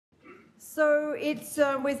So it's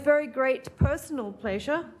with very great personal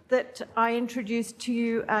pleasure that I introduce to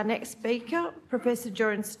you our next speaker, Professor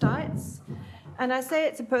Joan Steitz. And I say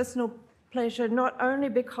it's a personal pleasure not only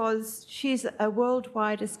because she's a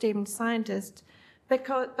worldwide esteemed scientist,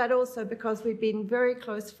 but also because we've been very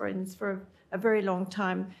close friends for a very long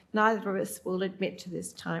time. Neither of us will admit to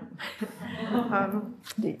this time.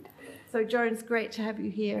 Indeed. So Joan, it's great to have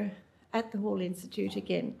you here at the Hall Institute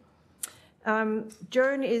again.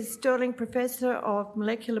 Joan is Sterling Professor of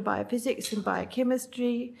Molecular Biophysics and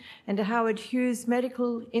Biochemistry and a Howard Hughes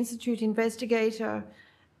Medical Institute investigator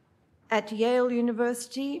at Yale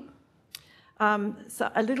University.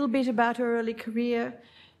 So a little bit about her early career.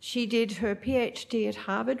 She did her PhD at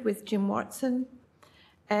Harvard with Jim Watson,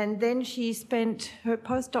 and then she spent her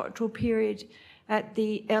postdoctoral period at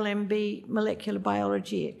the LMB Molecular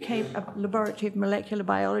Biology, Laboratory of Molecular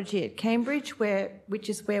Biology at Cambridge, which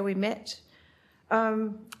is where we met.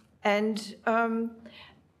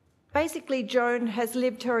 Basically, Joan has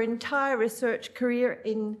lived her entire research career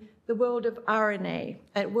in the world of RNA,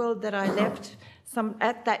 a world that I left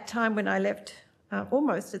at that time when I left,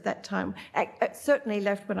 almost at that time, certainly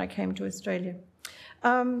left when I came to Australia.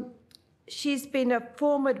 She's been a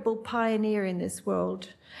formidable pioneer in this world,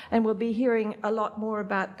 and we'll be hearing a lot more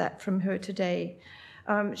about that from her today.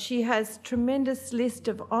 She has a tremendous list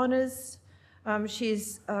of honours.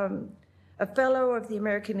 She's a Fellow of the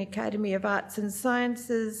American Academy of Arts and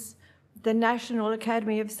Sciences, the National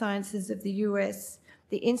Academy of Sciences of the US,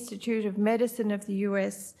 the Institute of Medicine of the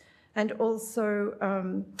US, and also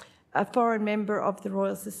a foreign member of the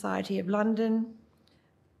Royal Society of London.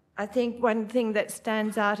 I think one thing that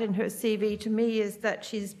stands out in her CV to me is that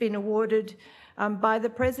she's been awarded by the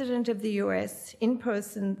President of the US in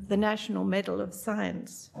person the National Medal of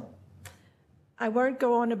Science. I won't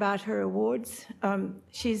go on about her awards.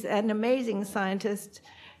 She's an amazing scientist.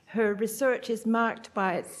 Her research is marked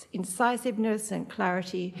by its incisiveness and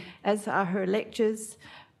clarity, as are her lectures.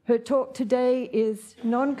 Her talk today is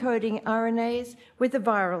Noncoding RNAs with a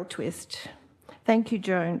viral twist. Thank you,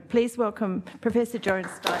 Joan. Please welcome Professor Joan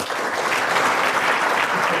Steitz.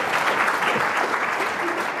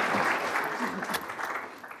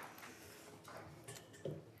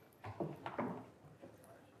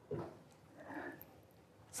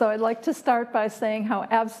 So I'd like to start by saying how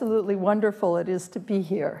absolutely wonderful it is to be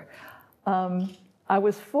here. I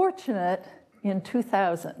was fortunate in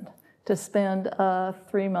 2000 to spend a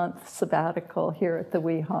 3-month sabbatical here at the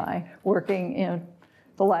WeHi, working in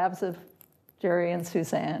the labs of Jerry and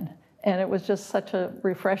Suzanne. And it was just such a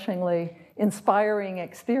refreshingly inspiring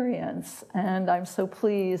experience. And I'm so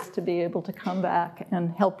pleased to be able to come back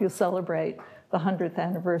and help you celebrate the 100th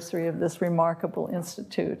anniversary of this remarkable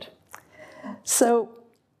institute. So,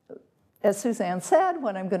 as Suzanne said,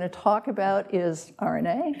 what I'm going to talk about is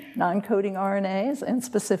RNA, non-coding RNAs, and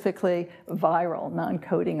specifically viral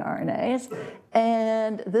non-coding RNAs.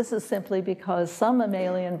 And this is simply because some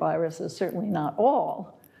mammalian viruses, certainly not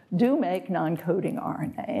all, do make non-coding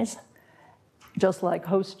RNAs, just like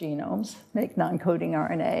host genomes make non-coding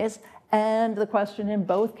RNAs. And the question in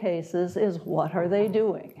both cases is, what are they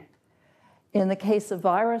doing? In the case of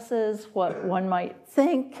viruses, what one might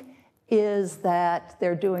think is that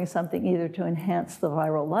they're doing something either to enhance the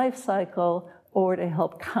viral life cycle or to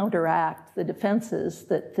help counteract the defenses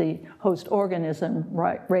that the host organism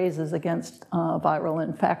raises against viral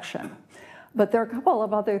infection. But there are a couple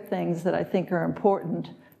of other things that I think are important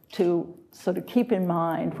to sort of keep in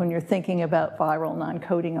mind when you're thinking about viral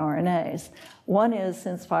non-coding RNAs. One is,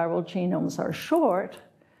 since viral genomes are short,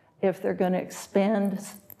 if they're going to expand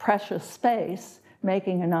precious space,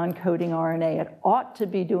 making a non-coding RNA, it ought to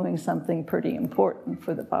be doing something pretty important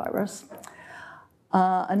for the virus.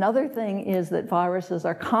 Another thing is that viruses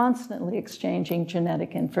are constantly exchanging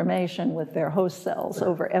genetic information with their host cells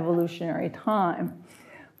over evolutionary time.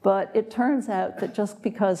 But it turns out that just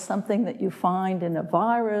because something that you find in a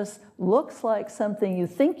virus looks like something you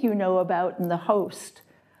think you know about in the host,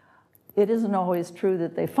 it isn't always true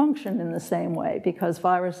that they function in the same way, because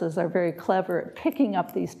viruses are very clever at picking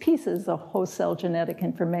up these pieces of host cell genetic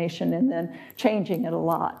information and then changing it a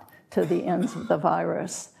lot to the ends of the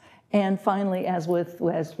virus. And finally, as with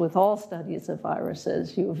all studies of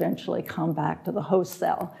viruses, you eventually come back to the host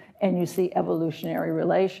cell and you see evolutionary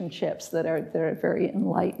relationships that are very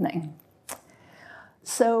enlightening.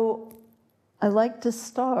 So I'd like to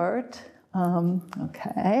start,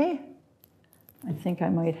 okay. I think I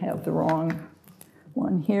might have the wrong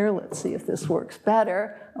one here. Let's see if this works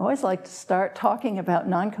better. I always like to start talking about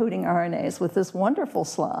non-coding RNAs with this wonderful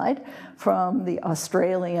slide from the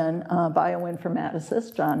Australian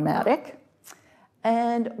bioinformaticist, John Maddock.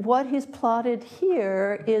 And what he's plotted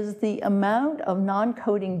here is the amount of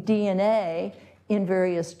non-coding DNA in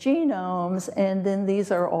various genomes, and then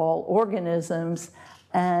these are all organisms,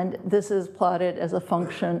 and this is plotted as a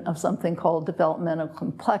function of something called developmental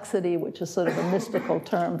complexity, which is sort of a mystical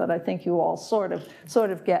term, but I think you all sort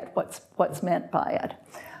of get what's meant by it.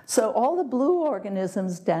 So all the blue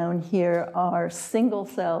organisms down here are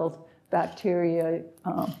single-celled bacteria,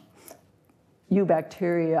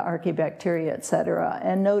 eubacteria, archaebacteria, et cetera,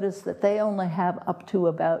 and notice that they only have up to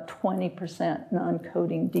about 20%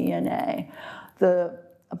 non-coding DNA. The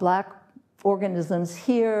black organisms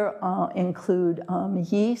here include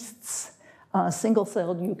yeasts,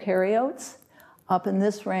 single-celled eukaryotes. Up in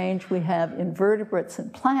this range, we have invertebrates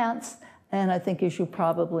and plants, and I think, as you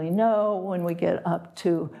probably know, when we get up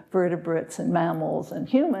to vertebrates and mammals and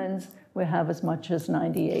humans, we have as much as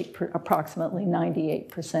approximately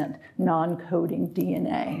 98% non-coding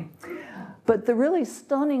DNA. But the really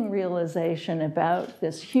stunning realization about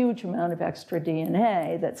this huge amount of extra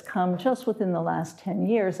DNA that's come just within the last 10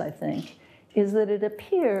 years, I think, is that it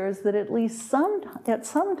appears that at least at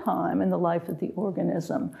some time in the life of the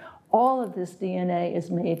organism, all of this DNA is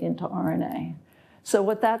made into RNA. So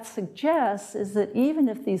what that suggests is that even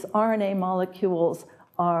if these RNA molecules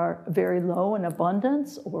are very low in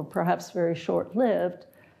abundance or perhaps very short-lived,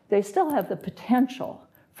 they still have the potential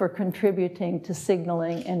for contributing to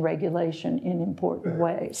signaling and regulation in important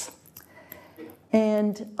ways.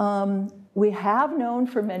 And we have known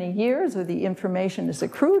for many years, or the information is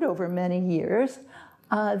accrued over many years,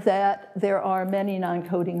 that there are many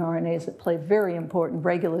non-coding RNAs that play very important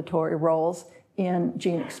regulatory roles in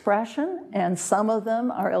gene expression, and some of them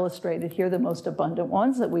are illustrated here, the most abundant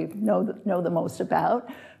ones that we know the most about.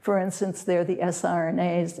 For instance, they're the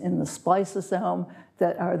siRNAs in the spliceosome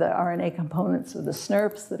that are the RNA components of the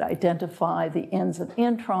SNRPs that identify the ends of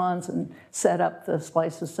introns and set up the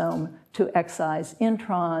spliceosome to excise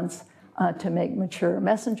introns to make mature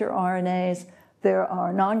messenger RNAs. There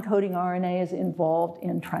are non-coding RNAs involved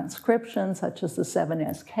in transcription, such as the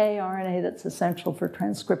 7sk RNA that's essential for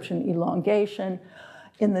transcription elongation.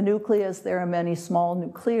 In the nucleus, there are many small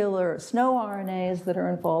nucleolar or SNO RNAs that are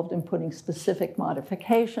involved in putting specific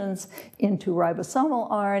modifications into ribosomal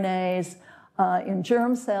RNAs. In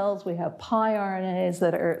germ cells, we have pi RNAs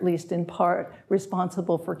that are at least in part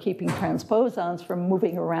responsible for keeping transposons from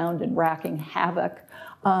moving around and wreaking havoc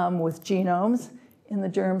with genomes in the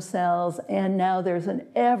germ cells. And now there's an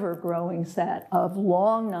ever-growing set of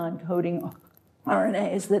long non-coding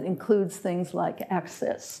RNAs that includes things like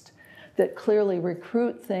exist, that clearly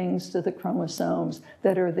recruit things to the chromosomes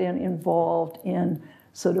that are then involved in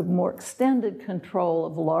sort of more extended control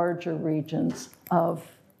of larger regions of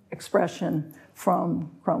expression from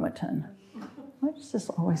chromatin. Why does this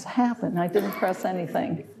always happen? I didn't press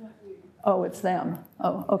anything. Oh, it's them.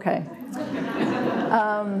 Oh, okay.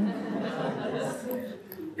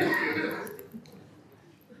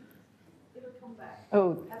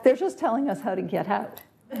 Oh, they're just telling us how to get out,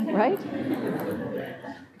 right? In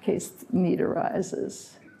case need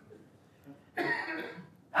arises.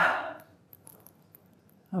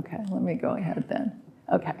 Okay, let me go ahead then.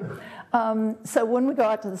 Okay, so when we go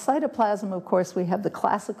out to the cytoplasm, of course, we have the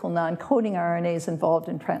classical non-coding RNAs involved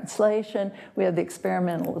in translation. We have the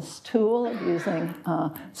experimentalist tool of using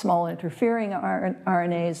small interfering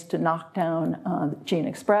RNAs to knock down gene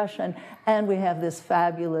expression. And we have this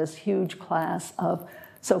fabulous, huge class of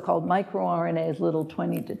so-called microRNAs, little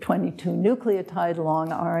 20 to 22 nucleotide long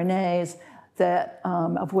RNAs, that,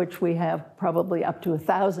 of which we have probably up to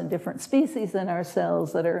 1,000 different species in our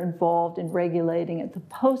cells that are involved in regulating at the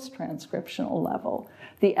post-transcriptional level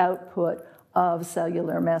the output of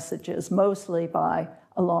cellular messages, mostly by,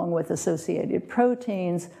 along with associated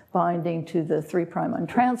proteins, binding to the 3'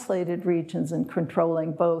 untranslated regions and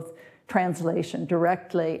controlling both translation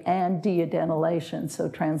directly and deadenylation, so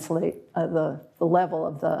translate the level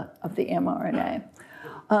of the mRNA.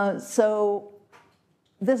 So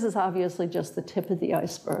this is obviously just the tip of the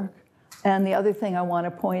iceberg. And the other thing I want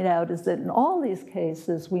to point out is that in all these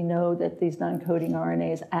cases, we know that these non-coding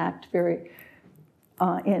RNAs act very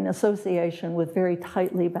in association with very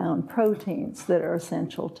tightly bound proteins that are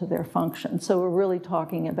essential to their function. So we're really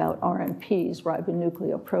talking about RNPs,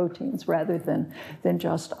 ribonucleoproteins, rather than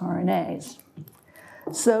just RNAs.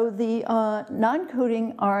 So the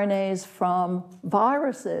non-coding RNAs from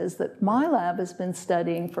viruses that my lab has been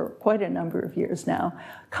studying for quite a number of years now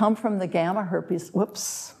come from the gamma herpes,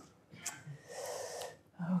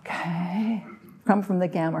 come from the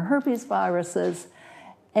gamma herpes viruses.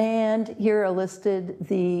 And here are listed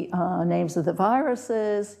the names of the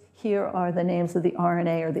viruses. here are the names of the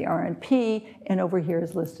RNA or the RNP, and over here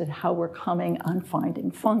is listed how we're coming on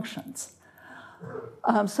finding functions.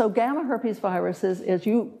 So gamma herpes viruses, as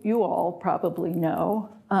you all probably know,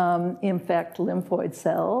 infect lymphoid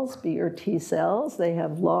cells, B or T cells. They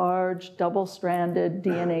have large double-stranded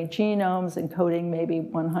DNA genomes encoding maybe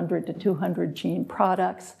 100 to 200 gene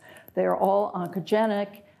products. They are all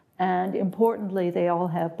oncogenic, and importantly, they all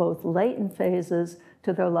have both latent phases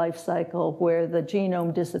to their life cycle where the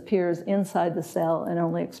genome disappears inside the cell and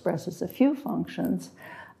only expresses a few functions,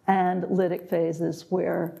 and lytic phases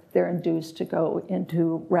where they're induced to go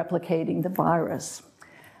into replicating the virus.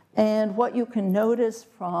 And what you can notice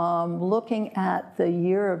from looking at the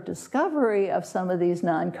year of discovery of some of these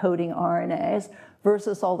non-coding RNAs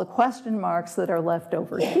versus all the question marks that are left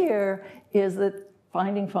over here is that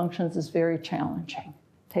finding functions is very challenging.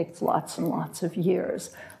 It takes lots and lots of years.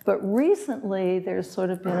 But recently, there's sort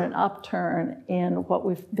of been an upturn in what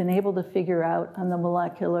we've been able to figure out on the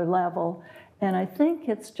molecular level. And I think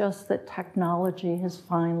it's just that technology has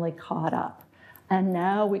finally caught up. And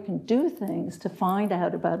now we can do things to find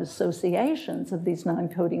out about associations of these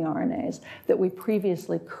non-coding RNAs that we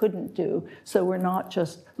previously couldn't do. So we're not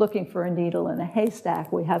just looking for a needle in a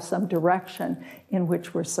haystack. We have some direction in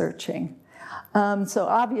which we're searching. So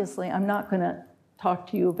obviously, I'm not going to talk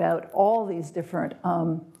to you about all these different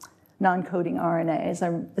non-coding RNAs.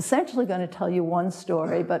 I'm essentially going to tell you one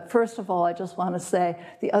story, but first of all, I just want to say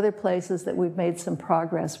the other places that we've made some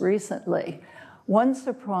progress recently. One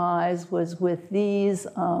surprise was with these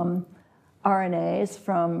RNAs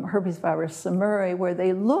from herpes virus Samuri, where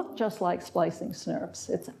they look just like splicing SNRPs.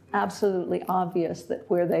 It's absolutely obvious that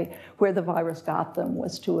where the virus got them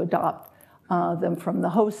was to adopt them from the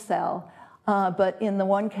host cell. But in the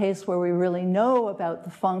one case where we really know about the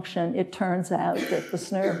function, it turns out that the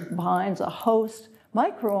SNRP binds a host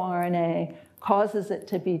microRNA, causes it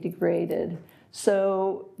to be degraded.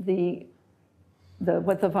 So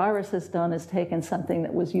what the virus has done is taken something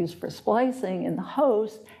that was used for splicing in the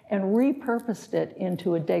host and repurposed it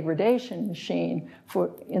into a degradation machine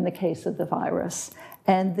in the case of the virus.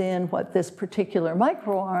 And then what this particular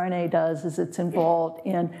microRNA does is it's involved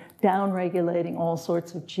in downregulating all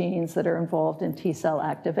sorts of genes that are involved in T cell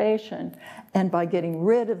activation. And by getting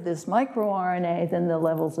rid of this microRNA, then the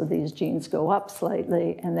levels of these genes go up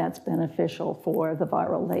slightly, and that's beneficial for the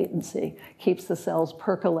viral latency. Keeps the cells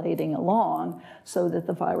percolating along so that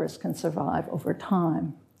the virus can survive over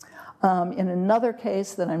time. In another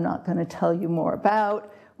case that I'm not going to tell you more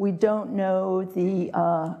about, we don't know the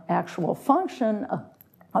actual function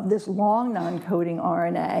of this long non-coding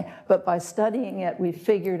RNA, but by studying it, we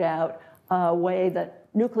figured out a way that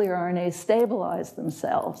nuclear RNAs stabilize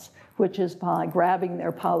themselves, which is by grabbing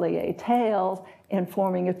their poly A tails and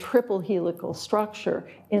forming a triple helical structure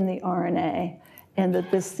in the RNA. And that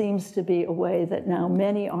this seems to be a way that now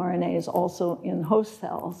many RNAs also in host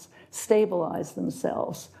cells stabilize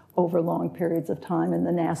themselves over long periods of time in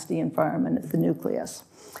the nasty environment of the nucleus.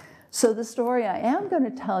 So the story I am going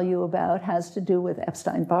to tell you about has to do with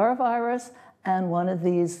Epstein-Barr virus and one of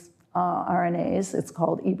these RNAs. It's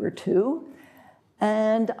called EBER2.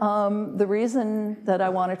 And the reason that I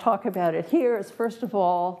want to talk about it here is, first of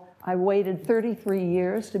all, I waited 33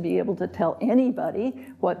 years to be able to tell anybody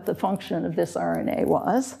what the function of this RNA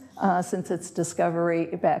was since its discovery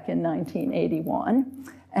back in 1981.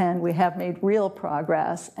 And we have made real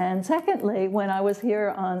progress. And secondly, when I was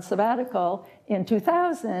here on sabbatical in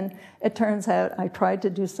 2000, it turns out I tried to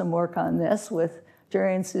do some work on this with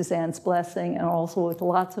Jerry and Suzanne's blessing and also with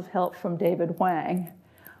lots of help from David Wang.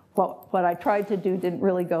 What I tried to do didn't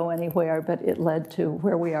really go anywhere, but it led to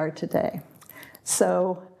where we are today.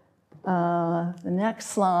 So the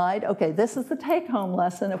next slide. Okay, this is the take-home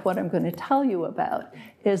lesson of what I'm going to tell you about,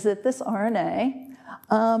 is that this RNA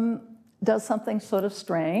does something sort of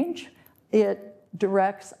strange. It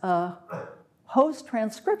directs a host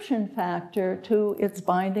transcription factor to its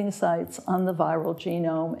binding sites on the viral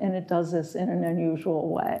genome, and it does this in an unusual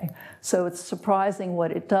way. So it's surprising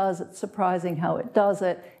what it does, it's surprising how it does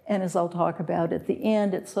it, and as I'll talk about at the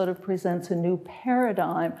end, it sort of presents a new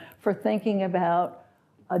paradigm for thinking about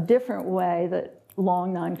a different way that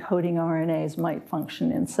long non-coding RNAs might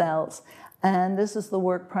function in cells. And this is the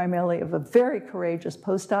work primarily of a very courageous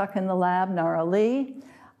postdoc in the lab, Nara Lee,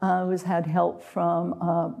 who's had help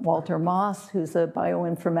from Walter Moss, who's a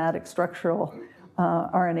bioinformatics structural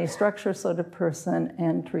RNA structure sort of person,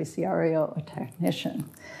 and Teresa Ario, a technician.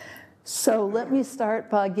 So let me start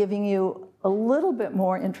by giving you a little bit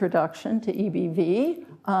more introduction to EBV.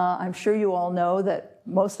 I'm sure you all know that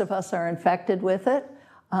most of us are infected with it.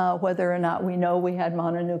 Whether or not we know we had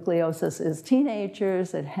mononucleosis as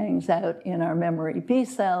teenagers, it hangs out in our memory B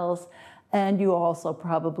cells. And you also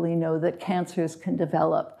probably know that cancers can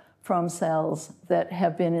develop from cells that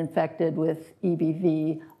have been infected with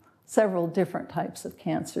EBV, several different types of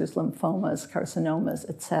cancers, lymphomas, carcinomas,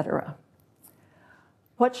 et cetera.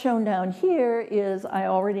 What's shown down here is, I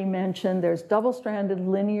already mentioned, there's double-stranded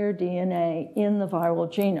linear DNA in the viral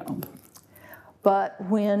genome. But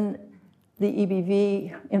when the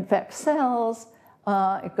EBV infects cells,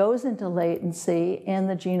 it goes into latency and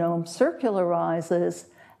the genome circularizes,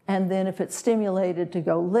 and then if it's stimulated to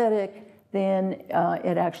go lytic, then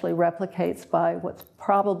it actually replicates by what's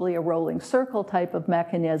probably a rolling circle type of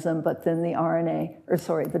mechanism, but then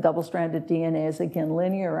the double-stranded DNA is again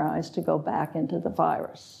linearized to go back into the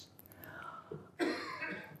virus.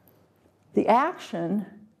 The action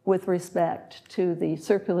with respect to the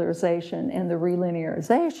circularization and the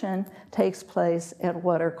relinearization takes place at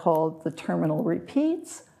what are called the terminal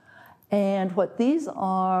repeats. And what these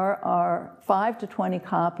are 5 to 20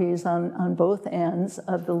 copies on both ends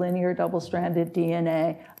of the linear double-stranded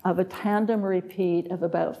DNA of a tandem repeat of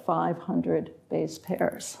about 500 base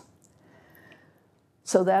pairs.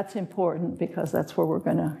 So that's important because that's where we're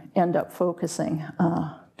going to end up focusing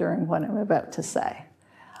during what I'm about to say.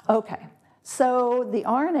 Okay, so the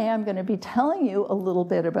RNA I'm going to be telling you a little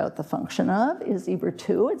bit about the function of is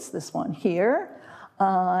EBR2. It's this one here.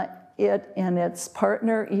 It and its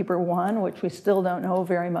partner, EBR1, which we still don't know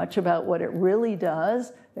very much about what it really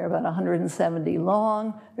does. They're about 170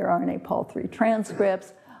 long. They're RNA Pol III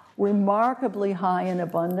transcripts, remarkably high in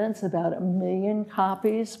abundance, about 1 million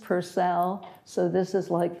copies per cell. So this is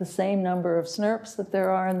like the same number of SNRPs that there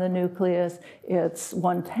are in the nucleus. It's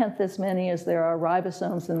 1/10 as many as there are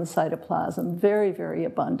ribosomes in the cytoplasm. Very, very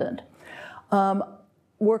abundant.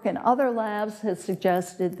 Work in other labs has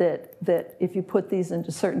suggested that if you put these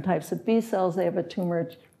into certain types of B cells, they have a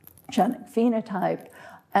tumorigenic phenotype.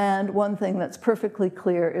 And one thing that's perfectly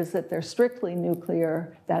clear is that they're strictly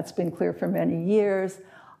nuclear. That's been clear for many years.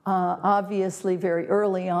 Obviously, very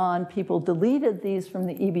early on, people deleted these from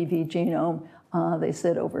the EBV genome. They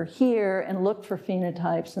sit over here and looked for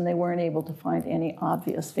phenotypes, and they weren't able to find any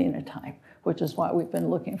obvious phenotype, which is why we've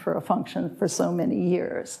been looking for a function for so many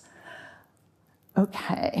years.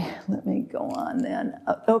 Okay, let me go on then.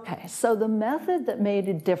 Okay, so the method that made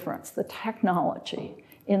a difference, the technology,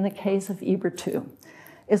 in the case of EBR2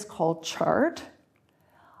 is called CHART,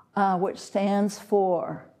 which stands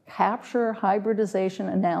for Capture Hybridization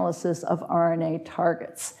Analysis of RNA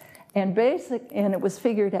Targets. And it was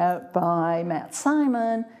figured out by Matt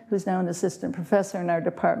Simon, who's now an assistant professor in our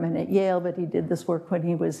department at Yale, but he did this work when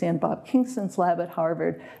he was in Bob Kingston's lab at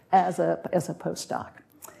Harvard as a postdoc.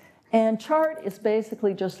 And CHART is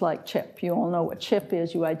basically just like CHIP. You all know what CHIP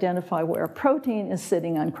is. You identify where a protein is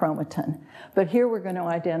sitting on chromatin. But here we're going to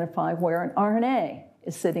identify where an RNA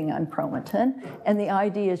is sitting on chromatin. And the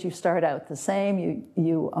idea is you start out the same.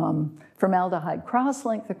 You formaldehyde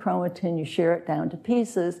cross-link the chromatin. You shear it down to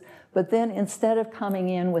pieces. But then instead of coming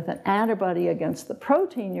in with an antibody against the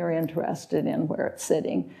protein you're interested in where it's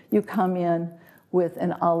sitting, you come in with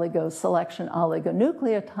an selection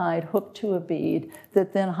oligonucleotide hooked to a bead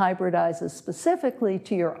that then hybridizes specifically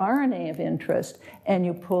to your RNA of interest, and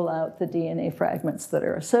you pull out the DNA fragments that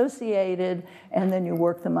are associated, and then you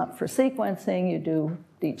work them up for sequencing. You do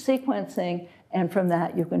deep sequencing, and from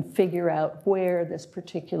that you can figure out where this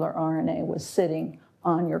particular RNA was sitting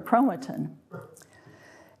on your chromatin.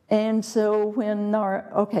 And so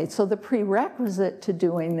so the prerequisite to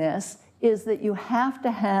doing this is that you have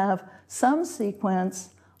to have some sequence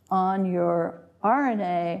on your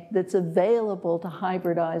RNA that's available to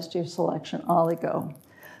hybridize to your selection oligo.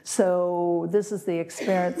 So this is the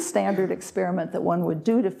standard experiment that one would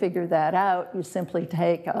do to figure that out. You simply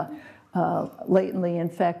take a latently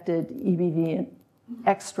infected EBV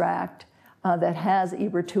extract that has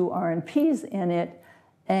EBR2 RNPs in it,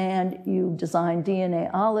 and you design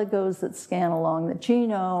DNA oligos that scan along the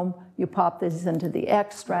genome. You pop these into the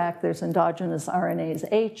extract. There's endogenous RNase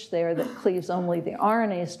H there that cleaves only the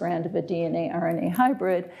RNA strand of a DNA-RNA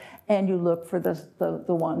hybrid, and you look for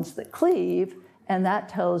the ones that cleave, and that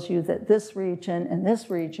tells you that this region and this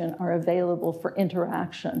region are available for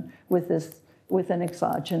interaction with an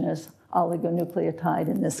exogenous oligonucleotide,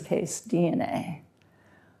 in this case DNA.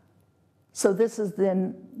 So this was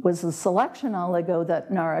the selection oligo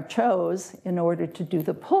that Nara chose in order to do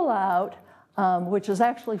the pullout, which is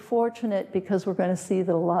actually fortunate because we're going to see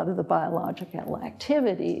that a lot of the biological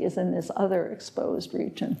activity is in this other exposed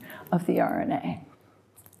region of the RNA.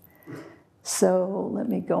 So let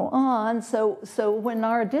me go on. So when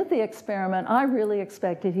Nara did the experiment, I really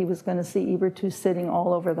expected he was going to see EBER2 sitting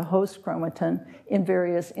all over the host chromatin in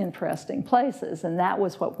various interesting places, and that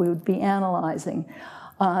was what we would be analyzing.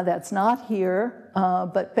 That's not here,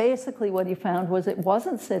 but basically what he found was it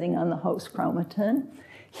wasn't sitting on the host chromatin.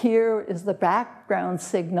 Here is the background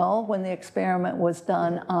signal when the experiment was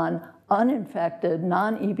done on uninfected,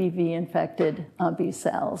 non-EBV infected B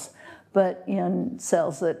cells. But in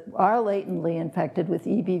cells that are latently infected with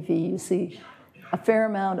EBV, you see a fair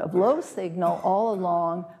amount of low signal all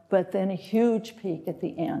along, but then a huge peak at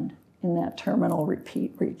the end in that terminal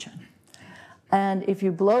repeat region. And if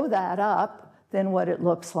you blow that up, then what it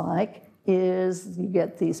looks like is you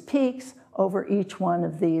get these peaks over each one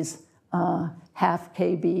of these half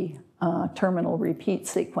kb terminal repeat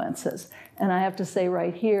sequences. And I have to say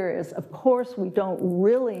right here is, of course, we don't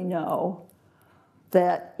really know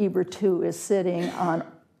that EBER2 is sitting on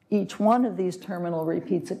each one of these terminal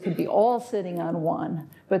repeats. It could be all sitting on one,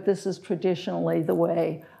 but this is traditionally the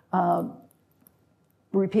way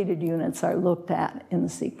repeated units are looked at in the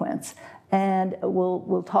sequence. And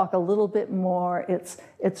we'll talk a little bit more.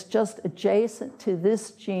 It's just adjacent to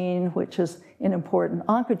this gene, which is an important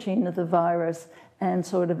oncogene of the virus, and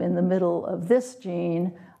sort of in the middle of this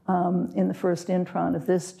gene, in the first intron of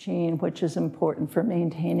this gene, which is important for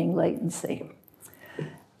maintaining latency.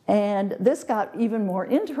 And this got even more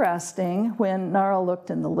interesting when Nara looked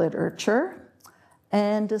in the literature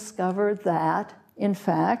and discovered that, in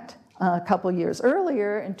fact, a couple years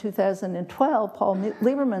earlier, in 2012, Paul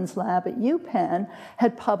Lieberman's lab at UPenn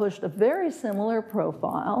had published a very similar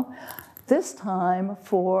profile, this time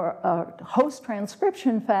for a host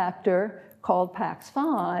transcription factor called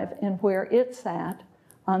PAX5, and where it sat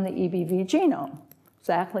on the EBV genome,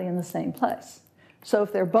 exactly in the same place. So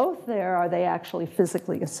if they're both there, are they actually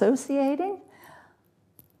physically associating?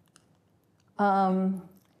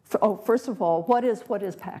 First of all, what is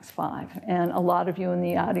PAX5? And a lot of you in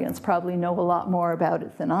the audience probably know a lot more about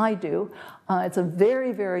it than I do. It's a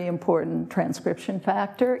very, very important transcription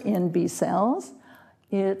factor in B cells.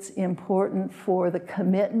 It's important for the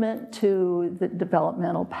commitment to the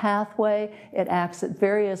developmental pathway. It acts at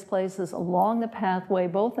various places along the pathway,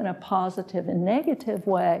 both in a positive and negative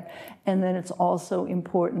way. And then it's also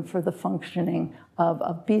important for the functioning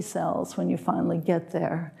of B cells when you finally get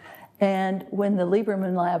there. And when the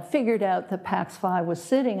Lieberman lab figured out that PAX5 was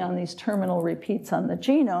sitting on these terminal repeats on the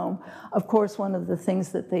genome, of course, one of the things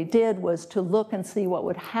that they did was to look and see what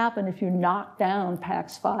would happen if you knocked down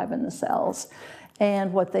PAX5 in the cells.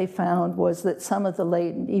 And what they found was that some of the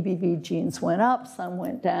latent EBV genes went up, some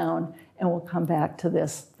went down, and we'll come back to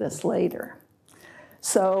this later.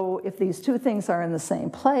 So if these two things are in the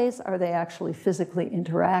same place, are they actually physically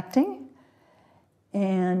interacting?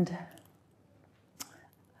 And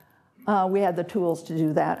we had the tools to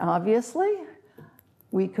do that, obviously.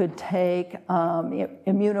 We could take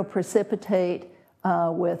immunoprecipitate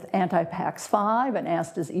with anti-PAX5 and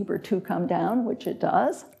ask, does EBER2 come down, which it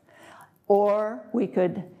does. Or we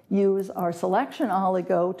could use our selection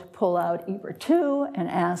oligo to pull out EBER2 and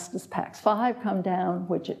ask, does PAX5 come down,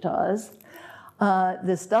 which it does.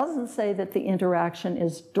 This doesn't say that the interaction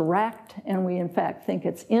is direct, and we in fact think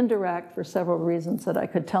it's indirect for several reasons that I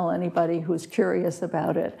could tell anybody who's curious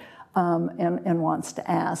about it and wants to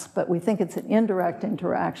ask. But we think it's an indirect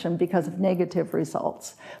interaction because of negative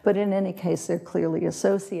results. But in any case, they're clearly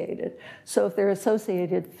associated. So if they're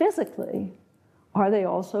associated physically, are they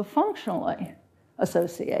also functionally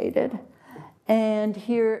associated? And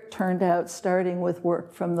here it turned out, starting with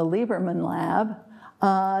work from the Lieberman lab,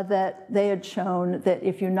 that they had shown that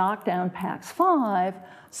if you knock down PAX5,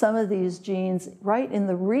 some of these genes right in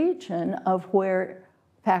the region of where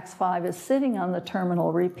PAX5 is sitting on the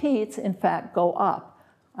terminal repeats, in fact, go up.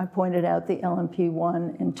 I pointed out the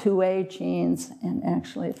LMP1 and 2A genes, and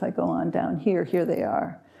actually if I go on down here, here they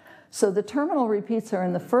are. So the terminal repeats are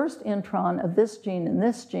in the first intron of this gene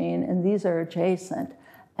and these are adjacent.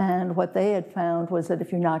 And what they had found was that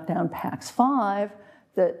if you knock down PAX5,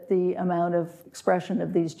 that the amount of expression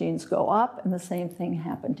of these genes go up, and the same thing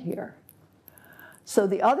happened here. So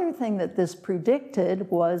the other thing that this predicted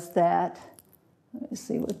was that, let me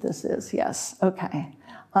see what this is, yes, okay.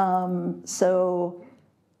 So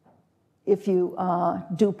if you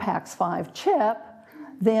do PAX5 chip,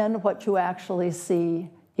 then what you actually see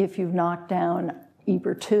if you've knocked down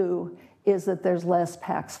EBER2 is that there's less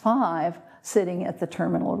PAX5 sitting at the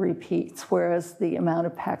terminal repeats, whereas the amount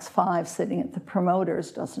of PAX5 sitting at the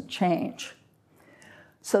promoters doesn't change.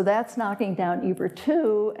 So that's knocking down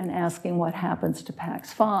EBER2 and asking what happens to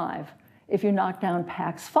PAX5. If you knock down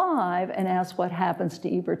PAX5 and ask what happens to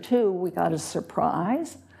EBER2, we got a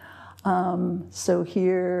surprise. So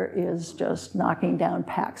here is just knocking down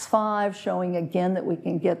PAX5, showing again that we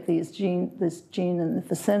can get this gene in the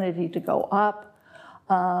vicinity to go up.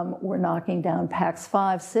 We're knocking down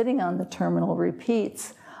PAX5, sitting on the terminal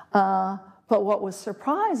repeats. But what was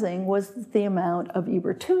surprising was that the amount of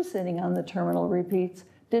EBER2 sitting on the terminal repeats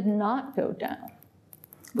did not go down.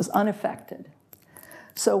 It was unaffected.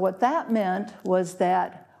 So what that meant was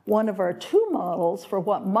that one of our two models for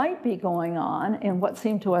what might be going on and what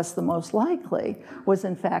seemed to us the most likely was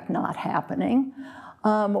in fact not happening.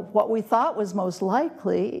 What we thought was most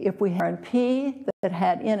likely, if we had RNP that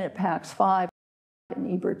had in it PAX5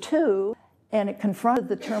 and EBER2, and it confronted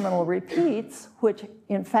the terminal repeats, which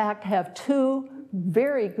in fact have two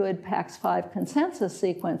very good PAX5 consensus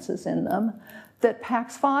sequences in them, that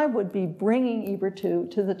PAX5 would be bringing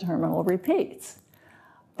EBER2 to the terminal repeats.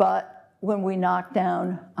 But when we knock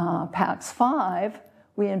down PAX5,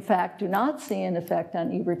 we in fact do not see an effect on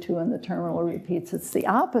EBER2 in the terminal repeats. It's the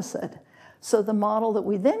opposite. So the model that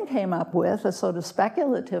we then came up with, a sort of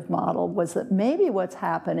speculative model, was that maybe what's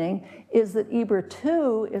happening is that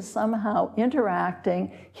EBER2 is somehow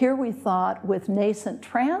interacting, here we thought, with nascent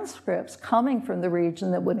transcripts coming from the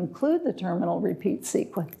region that would include the terminal repeat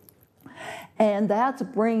sequence. And that's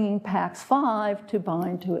bringing PAX5 to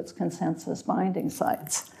bind to its consensus binding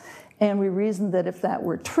sites. And we reasoned that if that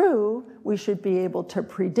were true, we should be able to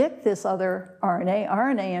predict this other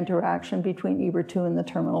RNA-RNA interaction between EBER2 and the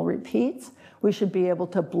terminal repeats. We should be able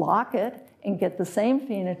to block it and get the same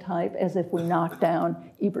phenotype as if we knock down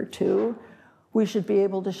EBER2. We should be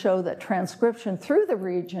able to show that transcription through the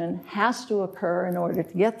region has to occur in order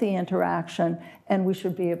to get the interaction, and we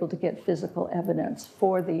should be able to get physical evidence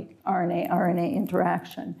for the RNA-RNA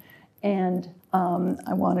interaction. And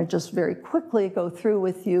I want to just very quickly go through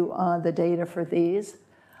with you the data for these.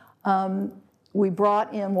 We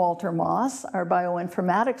brought in Walter Moss, our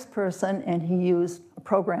bioinformatics person, and he used a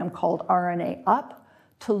program called RNA-UP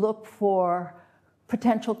to look for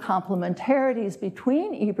potential complementarities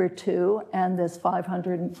between EBER2 and this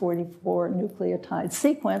 544 nucleotide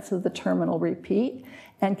sequence of the terminal repeat,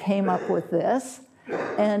 and came up with this,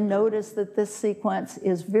 and noticed that this sequence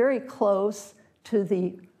is very close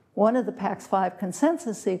to one of the PAX5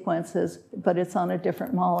 consensus sequences, but it's on a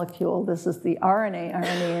different molecule. This is the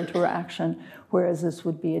RNA-RNA interaction, whereas this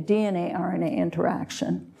would be a DNA-RNA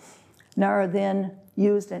interaction. Nara then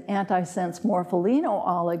used an antisense morpholino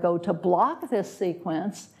oligo to block this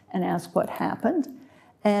sequence and ask what happened,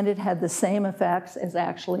 and it had the same effects as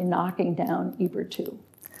actually knocking down EBER2.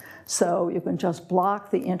 So you can just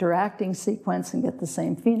block the interacting sequence and get the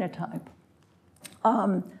same phenotype.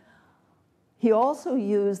 He also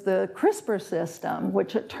used the CRISPR system,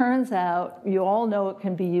 which it turns out, you all know it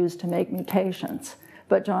can be used to make mutations,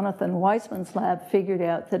 but Jonathan Weissman's lab figured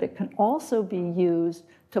out that it can also be used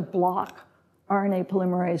to block RNA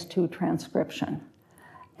polymerase II transcription.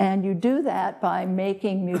 And you do that by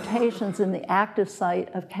making mutations in the active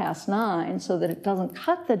site of Cas9 so that it doesn't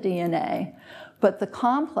cut the DNA, but the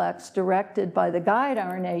complex directed by the guide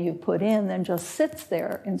RNA you put in then just sits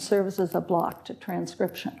there and serves as a block to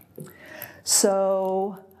transcription.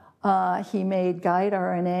 So he made guide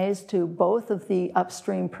RNAs to both of the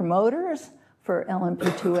upstream promoters for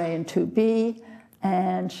LMP2A and 2B,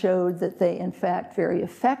 and showed that they, in fact, very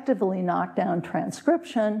effectively knocked down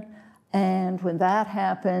transcription. And when that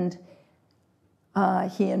happened,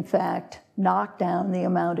 he, in fact, knocked down the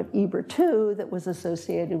amount of EBER2 that was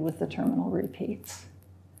associated with the terminal repeats.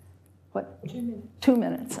 What? 2 minutes. 2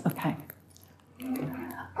 minutes, okay.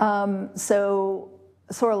 So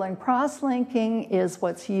Sorlin cross-linking is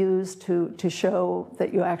what's used to show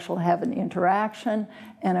that you actually have an interaction,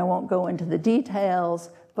 and I won't go into the details,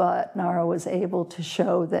 but Nara was able to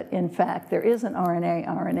show that, in fact, there is an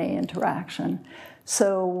RNA-RNA interaction.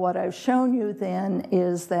 So what I've shown you then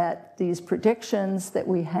is that these predictions that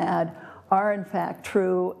we had are, in fact,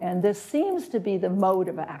 true, and this seems to be the mode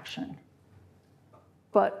of action.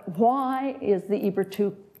 But why is the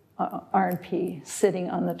EBER2 RNP sitting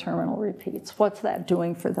on the terminal repeats? What's that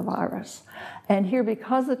doing for the virus? And here,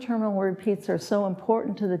 because the terminal repeats are so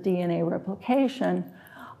important to the DNA replication,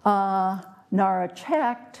 Nara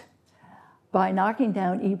checked by knocking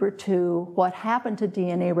down EBER2 what happened to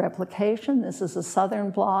DNA replication. This is a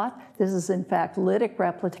southern blot. This is, in fact, lytic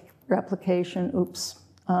replication,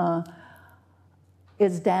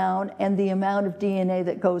 is down, and the amount of DNA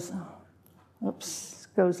that goes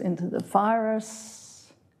into the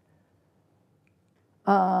virus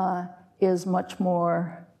is much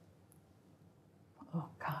more,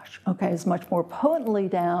 is much more potently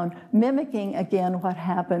down, mimicking, again, what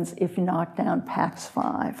happens if you knock down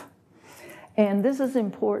PAX5. And this is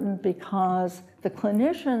important because the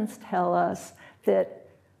clinicians tell us that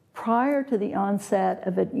prior to the onset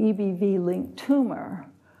of an EBV-linked tumor,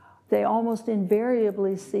 they almost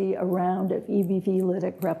invariably see a round of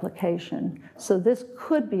EBV-lytic replication. So this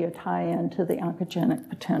could be a tie-in to the oncogenic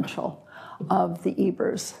potential of the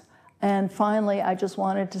EBRs. And finally, I just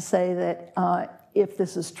wanted to say that if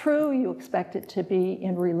this is true, you expect it to be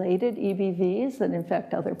in related EBVs that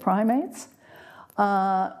infect other primates.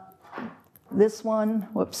 This one,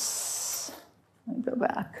 whoops, let me go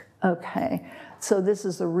back. Okay, so this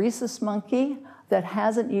is a rhesus monkey that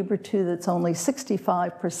has an EBR2 that's only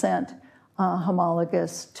 65%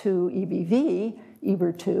 homologous to EBV,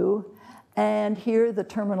 EBR2. And here the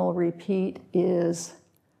terminal repeat is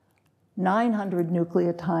 900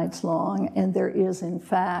 nucleotides long, and there is, in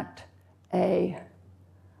fact, a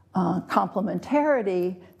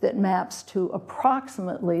complementarity that maps to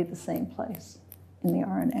approximately the same place in the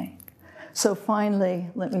RNA. So finally,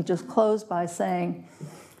 let me just close by saying,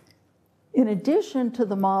 in addition to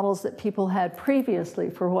the models that people had previously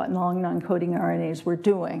for what long non-coding RNAs were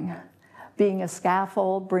doing, being a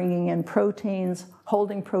scaffold, bringing in proteins,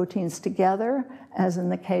 holding proteins together, as in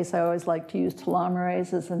the case I always like to use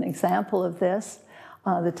telomerase as an example of this.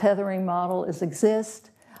 The tethering model exists.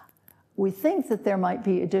 We think that there might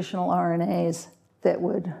be additional RNAs that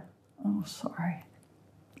would,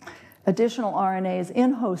 additional RNAs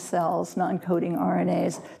in host cells, non-coding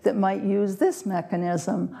RNAs, that might use this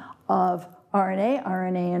mechanism of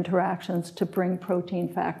RNA-RNA interactions to bring protein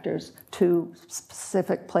factors to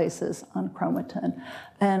specific places on chromatin.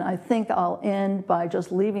 And I think I'll end by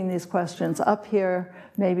just leaving these questions up here.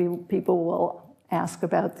 Maybe people will ask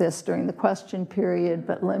about this during the question period,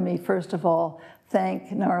 but let me first of all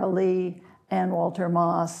thank Nara Lee and Walter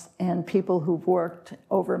Moss and people who've worked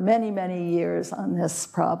over many, many years on this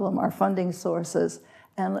problem, our funding sources.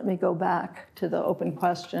 And let me go back to the open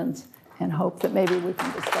questions and hope that maybe we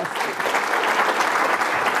can discuss these.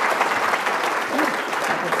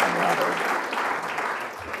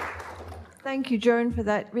 Thank you, Joan, for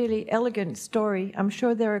that really elegant story. I'm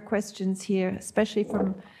sure there are questions here, especially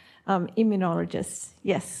from immunologists.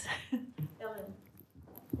 Yes.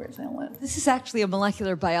 Where's Ellen? This is actually a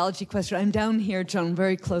molecular biology question. I'm down here, Joan,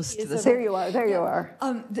 very close to this. There you are. There you are.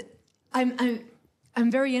 I'm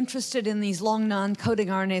very interested in these long non-coding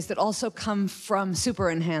RNAs that also come from super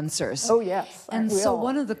enhancers. Oh, yes. And so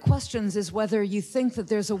one of the questions is whether you think that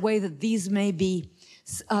there's a way that these may be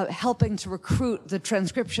helping to recruit the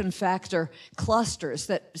transcription factor clusters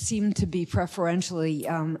that seem to be preferentially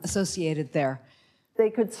associated there. They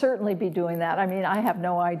could certainly be doing that. I mean, I have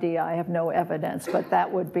no idea, I have no evidence, but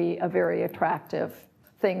that would be a very attractive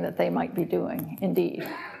thing that they might be doing, indeed.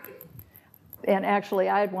 And actually,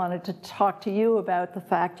 I had wanted to talk to you about the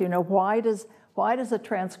fact, you know, why does a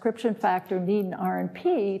transcription factor need an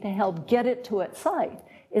RNP to help get it to its site?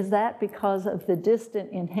 Is that because of the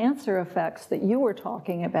distant enhancer effects that you were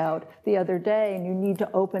talking about the other day, and you need to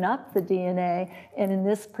open up the DNA, and in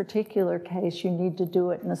this particular case, you need to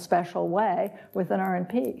do it in a special way with an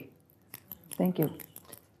RNP? Thank you.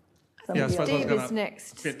 Yeah, Steve is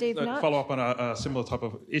next. Steve, follow up on a similar type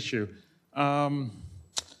of issue. PAX5,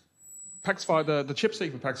 the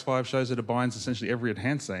ChIP-seq for PAX5 shows that it binds essentially every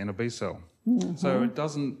enhancer in a B cell. Mm-hmm. So it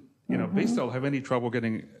doesn't, you know, B cell have any trouble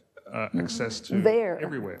getting access to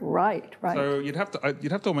everywhere. Right. So you'd have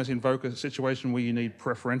to almost invoke a situation where you need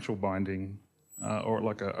preferential binding, or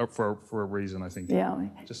like for a reason, I think. Yeah.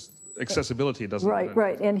 Just accessibility doesn't.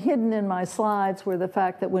 Right. And hidden in my slides were the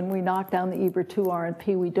fact that when we knock down the EBR2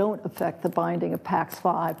 RNP, we don't affect the binding of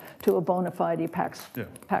PAX5 to a bona fide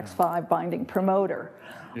PAX5 binding promoter.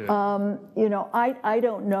 Yeah. You know, I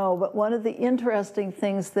don't know, but one of the interesting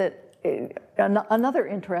things that another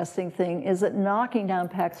interesting thing is that knocking down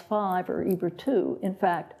PAX5 or EBR2, in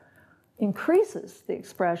fact, increases the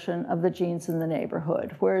expression of the genes in the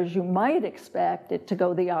neighborhood, whereas you might expect it to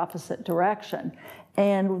go the opposite direction.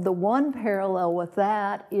 And the one parallel with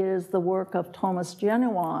that is the work of Thomas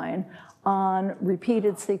Genuine on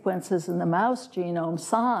repeated sequences in the mouse genome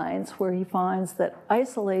signs, where he finds that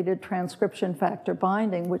isolated transcription factor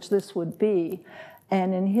binding, which this would be,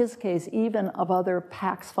 and in his case, even of other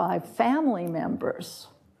PAX5 family members,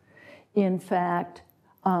 in fact,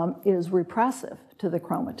 is repressive to the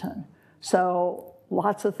chromatin. So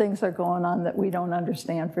lots of things are going on that we don't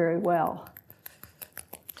understand very well.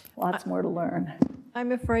 Lots more to learn.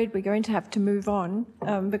 I'm afraid we're going to have to move on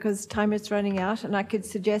because time is running out, and I could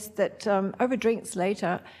suggest that over drinks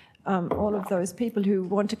later, all of those people who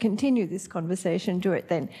want to continue this conversation do it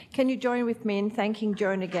then. Can you join with me in thanking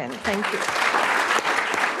Joan again? Thank you.